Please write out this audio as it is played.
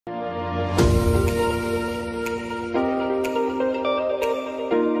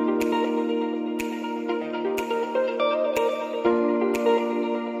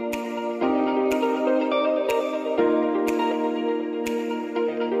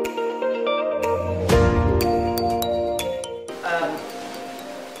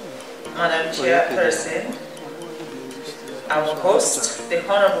Chairperson, our host, the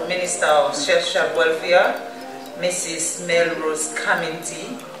Honorable Minister of Social Welfare, Mrs. Melrose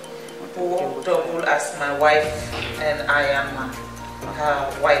Kamiti, who double as my wife, and I am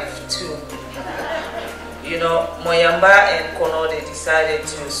her wife too. You know, Moyamba and Kono, they decided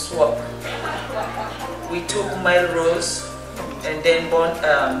to swap. We took Melrose, and then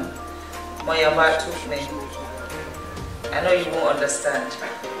Moyamba took me. I know you won't understand.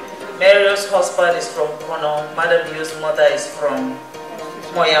 Melrose's husband is from Kono, Madam Yo's mother is from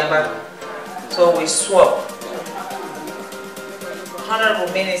Moyamba. So we swap.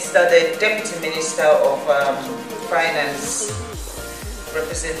 Honorable Minister, the Deputy Minister of Finance,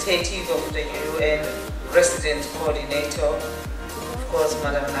 representative of the UN Resident Coordinator, of course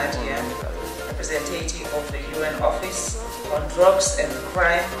Madam Nadia, representative of the UN Office on Drugs and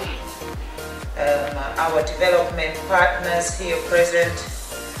Crime, our development partners here present,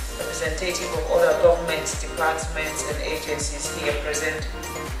 representative of other government departments and agencies here present,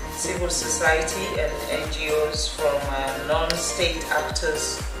 civil society and NGOs from non-state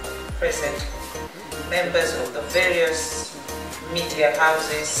actors present, members of the various media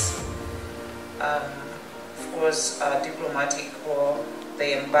houses, of course diplomatic corps,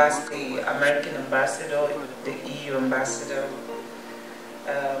 the American ambassador, the EU ambassador,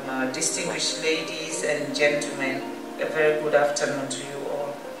 distinguished ladies and gentlemen, a very good afternoon to you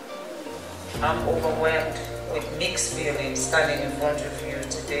all. I'm overwhelmed with mixed feelings standing in front of you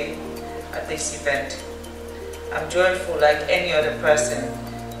today at this event. I'm joyful like any other person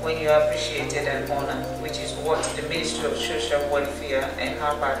when you are appreciated and honored, which is what the Ministry of Social Welfare and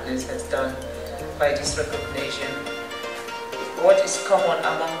her partners has done by this recognition. What is common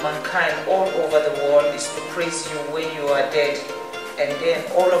among mankind all over the world is to praise you when you are dead, and then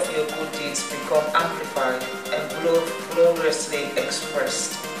all of your good deeds become amplified and gloriously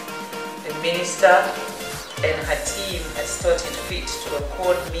expressed. The Minister and her team has thought it fit to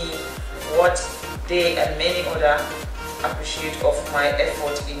accord me what they and many others appreciate of my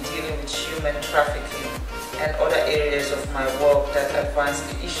effort in dealing with human trafficking and other areas of my work that advance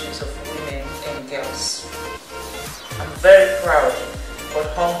the issues of women and girls. I'm very proud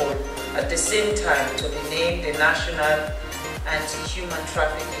but humbled at the same time to be named the National Anti-Human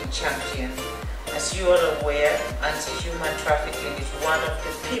Trafficking Champion. As you are aware, anti-human trafficking is one of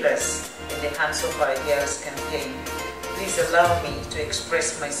the pillars in the Hands Off Our Girls campaign. Please allow me to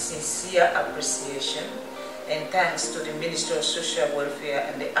express my sincere appreciation and thanks to the Ministry of Social Welfare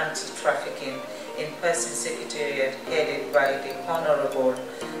and the Anti-Trafficking in Person Secretariat headed by the Honorable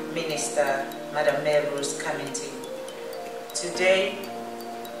Minister, Madam Melrose Kamiti. Today,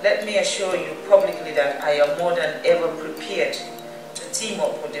 let me assure you publicly that I am more than ever prepared to team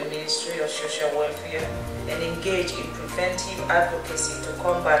up with the Ministry of Social Welfare and engage in preventive advocacy to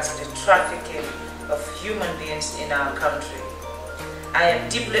combat the trafficking of human beings in our country. I am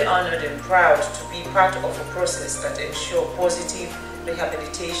deeply honored and proud to be part of a process that ensures positive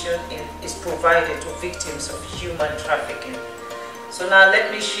rehabilitation is provided to victims of human trafficking. So now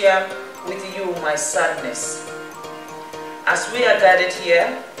let me share with you my sadness. As we are gathered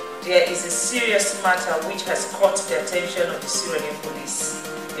here, there is a serious matter which has caught the attention of the Sierra Leone police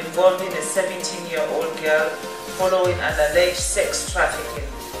involving a 17-year-old girl following an alleged sex trafficking,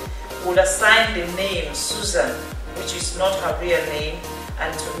 who would assign the name Susan, which is not her real name,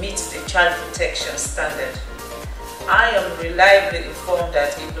 and to meet the child protection standard. I am reliably informed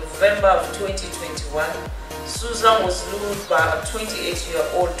that in November of 2021, Susan was lured by a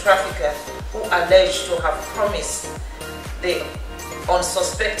 28-year-old trafficker who alleged to have promised the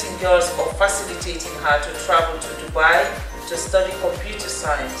unsuspecting girls of facilitating her to travel to Dubai to study computer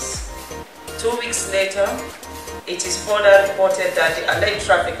science. 2 weeks later, it is further reported that the alleged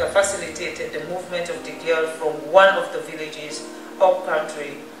trafficker facilitated the movement of the girl from one of the villages up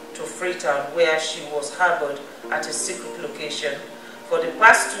country to Freetown, where she was harbored at a secret location for the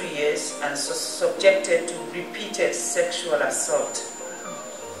past 2 years and subjected to repeated sexual assault.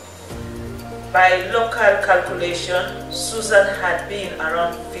 By local calculation, Susan had been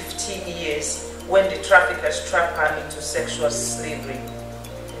around 15 years when the traffickers trapped her into sexual slavery.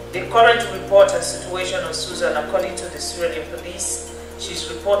 The current report and situation of Susan, according to the Sierra Leone police, she is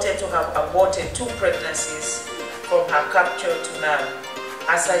reported to have aborted 2 pregnancies from her capture to now.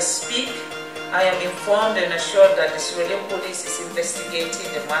 As I speak, I am informed and assured that the Sierra Leone police is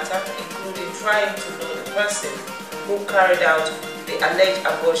investigating the matter, including trying to know the person who carried out the alleged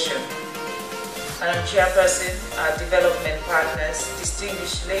abortion. Madam Chairperson, our development partners,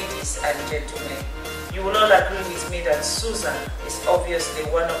 distinguished ladies and gentlemen, you will all agree with me that Susan is obviously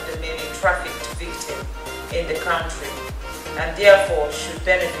one of the many trafficked victims in the country. and therefore should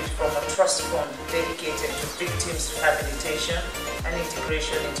benefit from a trust fund dedicated to victims' rehabilitation and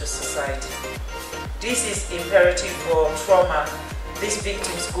integration into society. This is imperative for trauma these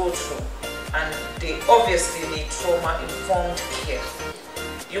victims go through, and they obviously need trauma-informed care.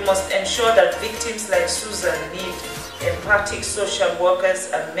 You must ensure that victims like Susan need empathic social workers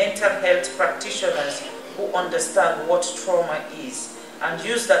and mental health practitioners who understand what trauma is and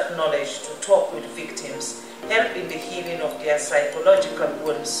use that knowledge to talk with victims, help in the healing of their psychological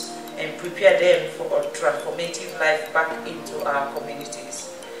wounds, and prepare them for a transformative life back into our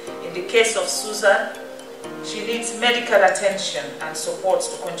communities. In the case of Susan, she needs medical attention and support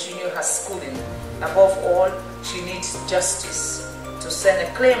to continue her schooling. Above all, she needs justice, to send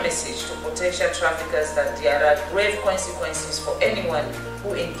a clear message to potential traffickers that there are grave consequences for anyone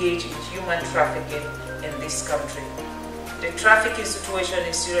who engage in human trafficking in this country. The trafficking situation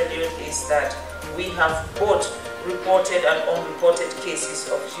in Sierra Leone is that we have both reported and unreported cases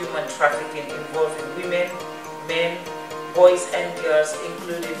of human trafficking involving women, men, boys and girls,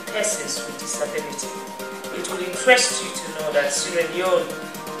 including persons with disability. It will interest you to know that Sierra Leone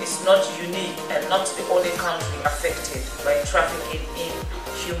is not unique and not the only country affected by trafficking in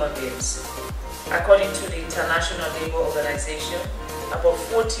human beings. According to the International Labour Organization, about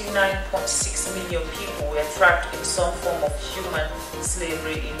 49.6 million people were trapped in some form of human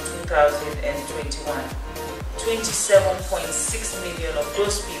slavery in 2021. 27.6 million of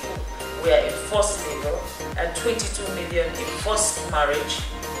those people were in forced labor and 22 million in forced marriage.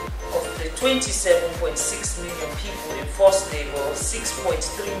 Of the 27.6 million people in forced labor,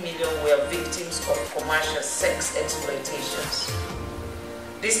 6.3 million were victims of commercial sex exploitations.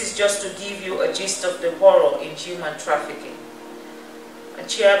 This is just to give you a gist of the horror in human trafficking. A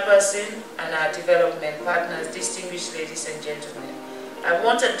chairperson and our development partners, distinguished ladies and gentlemen, I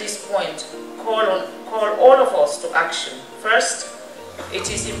want at this point call all of us to action. First, it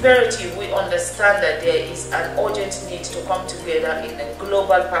is imperative we understand that there is an urgent need to come together in a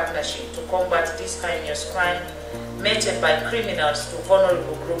global partnership to combat this heinous crime meted by criminals to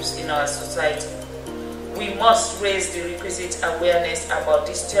vulnerable groups in our society. We must raise the requisite awareness about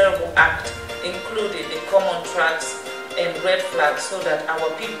this terrible act, including the common tracks and red flags, so that our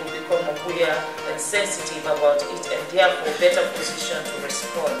people become aware and sensitive about it and therefore better positioned to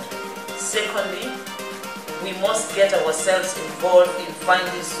respond. Secondly, we must get ourselves involved in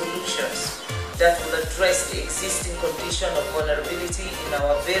finding solutions that will address the existing condition of vulnerability in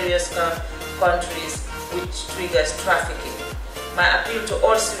our various countries which triggers trafficking. My appeal to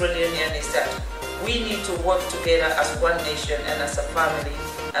all Sierra Leoneans is that we need to work together as one nation and as a family,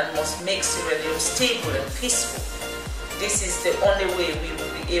 and must make Sierra Leone stable and peaceful. This is the only way we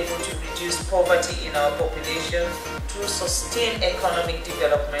will be able to reduce poverty in our population through sustained economic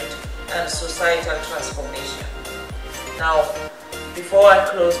development and societal transformation. Now, before I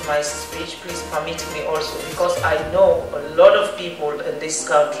close my speech, please permit me also, because I know a lot of people in this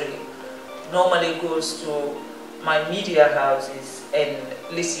country normally goes to my media houses and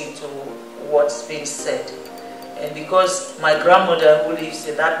listen to what's being said. And because my grandmother who lives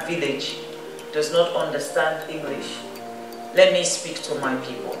in that village does not understand English, let me speak to my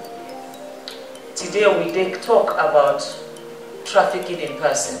people. Today we did talk about trafficking in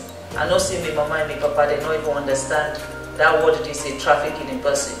person. I know see me mama and me papa, they don't even understand that word they say, trafficking in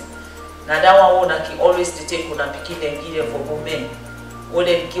person. Now that one ki always they take una pikin and give them for women. Or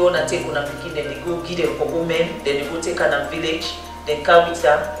they take una pikin and they go give them for women, then they go take her to village, then carry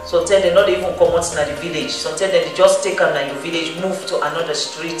her. Sometimes they not even come out in the village. Sometimes they just take her to your village, move to another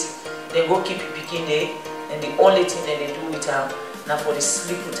street, then go keep your pikin there, and the only thing that they do with her now for the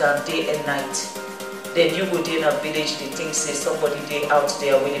sleep with her day and night. Then you go there in a village, they think say somebody there out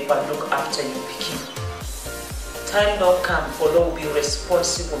there where they can look after you picking. Time don't come for those be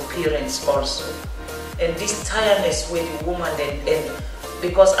responsible parents also. And this tiredness where the woman then end,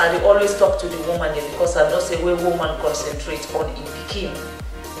 because I always talk to the woman then, because I know say where woman concentrate on in picking,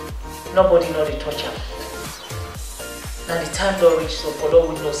 nobody know the touch her. Now the time don't reach, so for those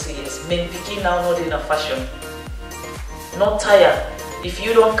we know say yes. Men picking now not in a fashion. Not tired. If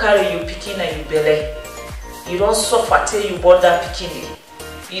you don't carry your picking and your belly, you don't suffer till you born that picking.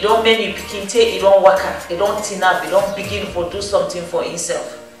 You don't make your picking till you don't work out, you don't tin up, you don't begin for do something for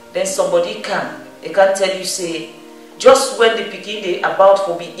himself. Then somebody come, they can tell you say, just when the picking they about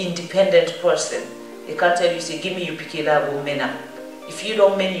for be independent person, they can tell you say, give me your picking that will mena. If you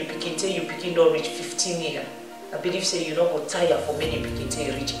don't make your picking till your picking don't reach 15 years, I believe say you don't go tired for many picking till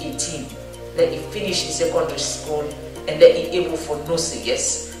you reach 18. Let you finish in secondary school and let you able for no say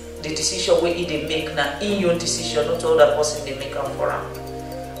yes. The decision where they make now in your decision, not all that person they make up for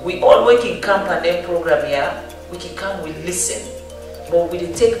them. We all work in camp and then program here. we can come, we listen. But we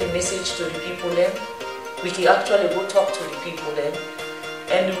take the message to the people then. We can actually go talk to the people then.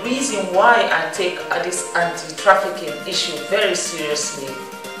 And the reason why I take this anti-trafficking issue very seriously,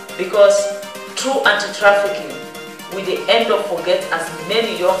 because through anti-trafficking, we the end up forget as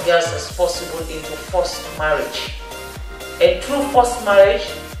many young girls as possible into forced marriage. And through forced marriage,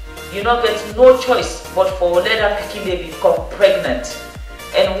 you not get no choice but for later Pekin they become pregnant.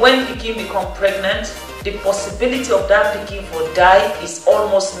 And when Pekin become pregnant, the possibility of that Pekin for die is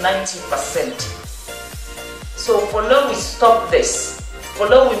almost 90%. So for long we stop this. For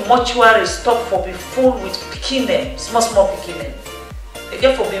long we mortuary stop for be full with Pekin, small Pekin.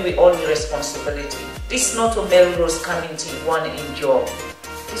 Again for me with all the responsibility. This not a Melrose community one enjoy.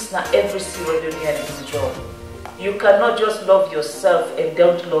 This not every Sierra Leonean enjoy. You cannot just love yourself and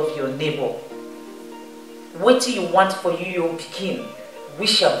don't love your neighbor. What do you want for you, your Pekin?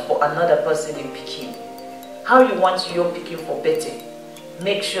 Wish for another person in Pekin. How you want your Pekin for better?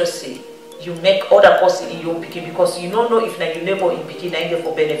 Make sure say you make other person in your Pekin, because you don't know if na your neighbor in Pekin ain't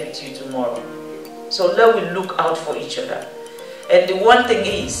for benefit you tomorrow. So let we look out for each other. And the one thing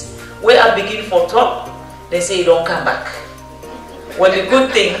is, where I begin for talk, they say you don't come back. Well, the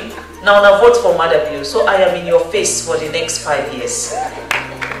good thing, now I vote for Mother Bill, so I am in your face for the next 5 years.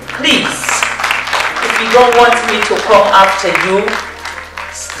 Please, if you don't want me to come after you,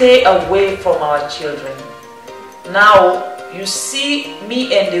 stay away from our children. Now, you see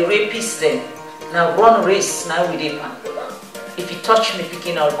me and the rapists then, now run race now with them. If you touch me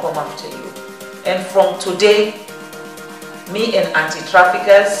Pekin, I'll come after you. And from today, me and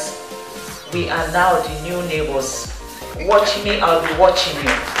anti-traffickers, we are now the new neighbors. Watch me, I'll be watching you.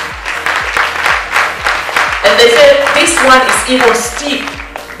 And they say this one is even steep,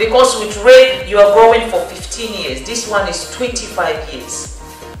 because with rape you are going for 15 years. This one is 25 years.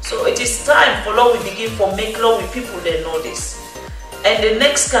 So it is time for law we begin for make law with people that know this. And the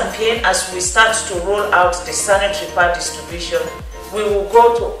next campaign, as we start to roll out the sanitary pad distribution, we will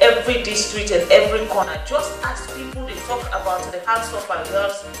go to every district and every corner. Just as people they talk about the hands of our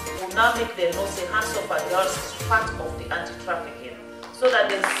girls, will now make them know the hands of our girls is part of the anti-trafficking. So that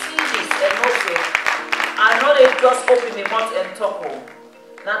they see this and also, I know they just open the mouth and talk.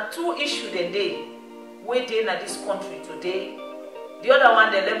 Now 2 issues a day, we in this country today. The other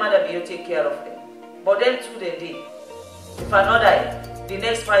one, they let Mother Bill take care of them. But then 2 a day. If I not die, the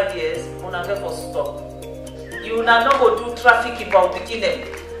next 5 years, we'll not for stop. You will not go do trafficking about Pekin,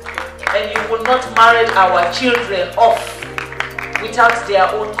 and you will not marry our children off without their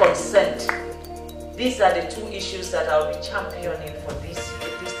own consent. These are the 2 issues that I'll be championing for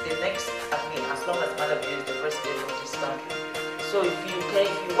the next, as long as Mother Bill is the president of this country. So if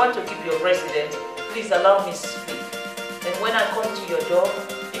you want to keep your president, please allow me to speak. And when I come to your door,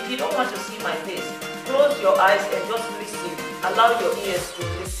 if you don't want to see my face, close your eyes and just listen. Allow your ears to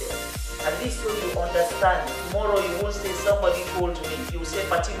listen. At least so you understand. Tomorrow you won't say somebody told me. You will say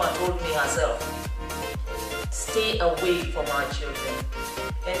Fatima told me herself. Stay away from our children.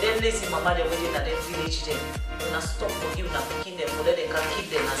 And then listen, Mama, they're waiting and then village them. We're not stop for you, not picking them so that they can keep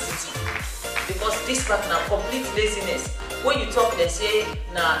them in a city. Because this part now complete laziness. When you talk, they say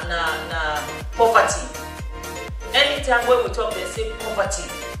na poverty. Anytime when we talk, they say poverty.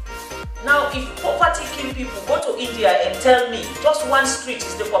 Now, if poverty kill people, go to India and tell me just 1 street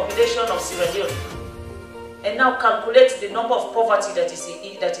is the population of Sierra Leone. And now calculate the number of poverty that is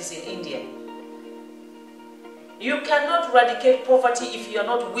in India. You cannot eradicate poverty if you are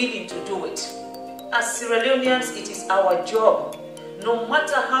not willing to do it. As Sierra Leoneans, it is our job. No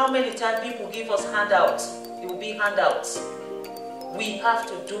matter how many times people give us handouts, it will be handouts. We have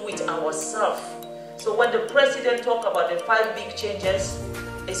to do it ourselves. So when the president talks about the 5 big changes,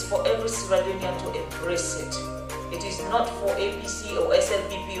 it's for every Sierra Leonean to embrace it. It is not for APC or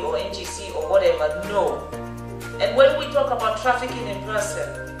SLPP or NGC or whatever, no. And when we talk about trafficking in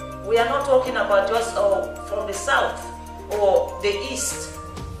person, we are not talking about just from the south or the east.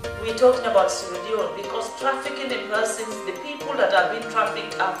 We're talking about Sierra Leone, because trafficking in persons, the people that are being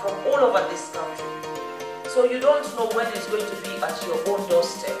trafficked are from all over this country. So you don't know when it's going to be at your own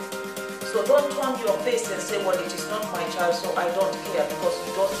doorstep. So don't turn your face and say, well, it is not my child, so I don't care, because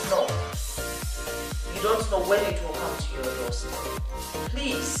you don't know. You don't know when it will come to your doorstep.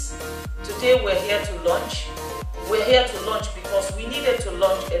 Please, today we're here to launch. We're here to launch because we needed to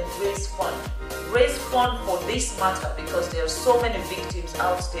launch and raise fund. Raise fund for this matter, because there are so many victims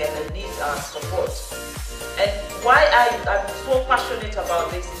out there that need our support. And why I'm so passionate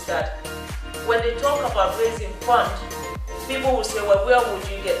about this is that when they talk about raising fund, people will say, well, where would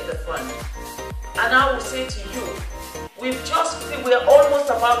you get the fund? And I will say to you, we're almost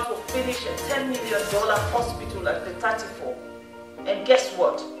about to finish a $10 million hospital at the 34. And guess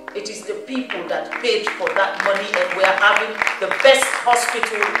what? It is the people that paid for that money, and we are having the best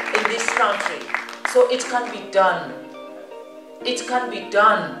hospital in this country. So it can be done. It can be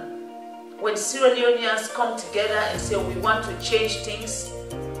done. When Sierra Leoneans come together and say we want to change things,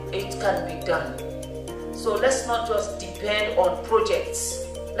 it can be done. So let's not just depend on projects.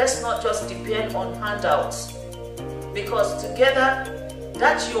 Let's not just depend on handouts. Because together,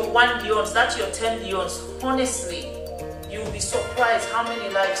 that's your 1 leons, that's your 10 leons. Honestly, you'll be surprised how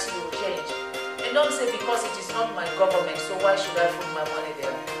many lives you will change. And don't say because it is not my government, so why should I put my money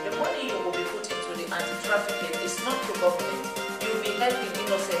there? The money you will be putting to the anti-trafficking is not the government. You'll be helping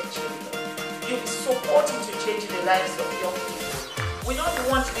innocent children. You'll be supporting to change the lives of young people. We don't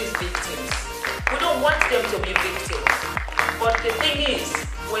want these victims. We don't want them to be victims. But the thing is,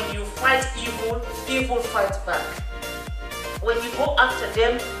 when you fight evil, evil fights back. When you go after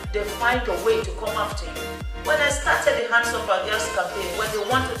them, they find a way to come after you. When I started the Hands Off Our Girls campaign, when they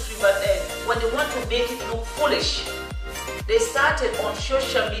want to make it look foolish, they started on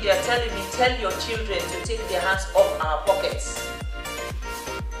social media telling me, tell your children to take their hands off our pockets.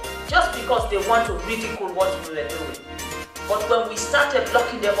 Just because they want to ridicule what we were doing. But when we started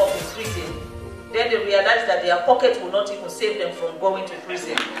locking them up in prison, then they realized that their pocket will not even save them from going to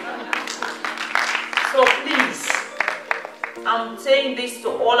prison. So please, I'm saying this to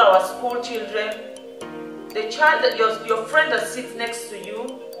all our school children. The child that your friend that sits next to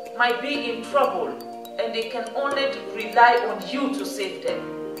you might be in trouble, and they can only rely on you to save them.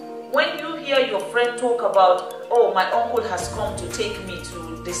 When you hear your friend talk about, oh, my uncle has come to take me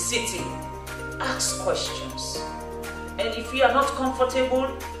to the city, ask questions. And if you are not comfortable,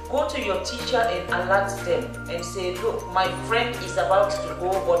 go to your teacher and alert them and say, look, my friend is about to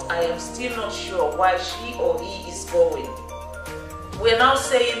go, but I am still not sure why she or he is going. We're now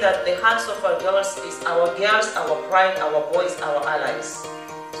saying that the Hands Off Our Girls is our girls, our pride, our boys, our allies.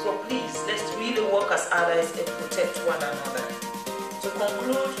 So please, let's really work as allies and protect one another. To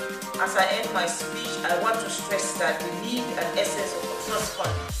conclude, as I end my speech, I want to stress that the need and essence of a trust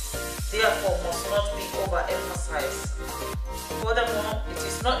fund, therefore, must not be overemphasized. Furthermore, it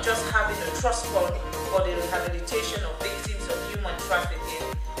is not just having a trust fund for the rehabilitation of victims of human trafficking,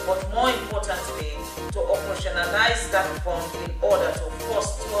 but more importantly, to operationalize that fund in order to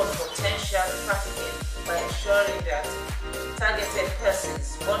forestall potential trafficking by ensuring that targeted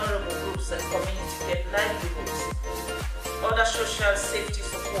persons, vulnerable groups and communities get livelihoods, other social safety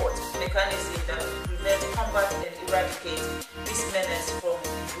support mechanisms that will prevent, combat and eradicate this menace from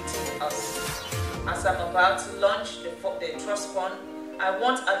within us. As I'm about to launch the trust fund, I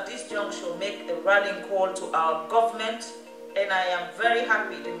want at this juncture make a rallying call to our government. And I am very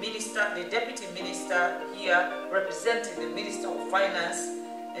happy the deputy minister here representing the Minister of Finance,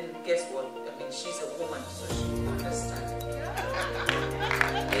 and guess what? I mean, she's a woman, so she will understand.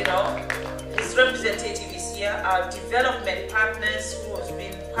 You know, his representative is here, our development partners who have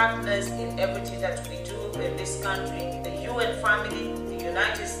been partners in everything that we do in this country, the UN family, the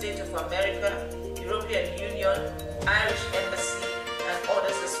United States of America, European Union, Irish Embassy, and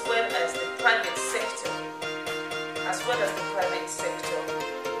others, as well as the private sector. You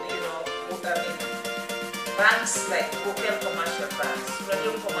know, banks like local commercial banks,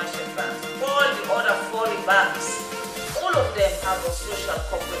 radio commercial banks, all the other foreign banks, all of them have a social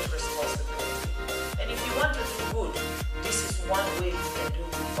corporate responsibility. And if you want to do good, this is one way you can do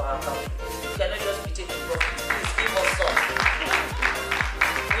good for our country. You cannot just be taking profit. Please give us some.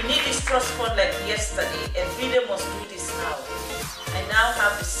 We need this trust fund like yesterday, and really must do this now. I now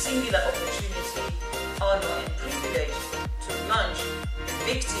have the singular opportunity, honor and privilege to launch the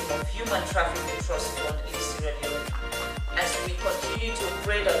Victim of Human Trafficking Trust Fund in Sierra Leone. As we continue to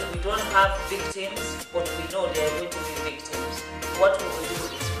pray that we don't have victims, but we know they are going to be victims, what we will do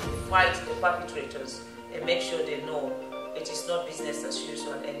is fight the perpetrators and make sure they know it is not business as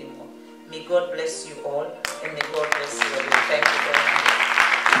usual anymore. May God bless you all, and may God bless you all.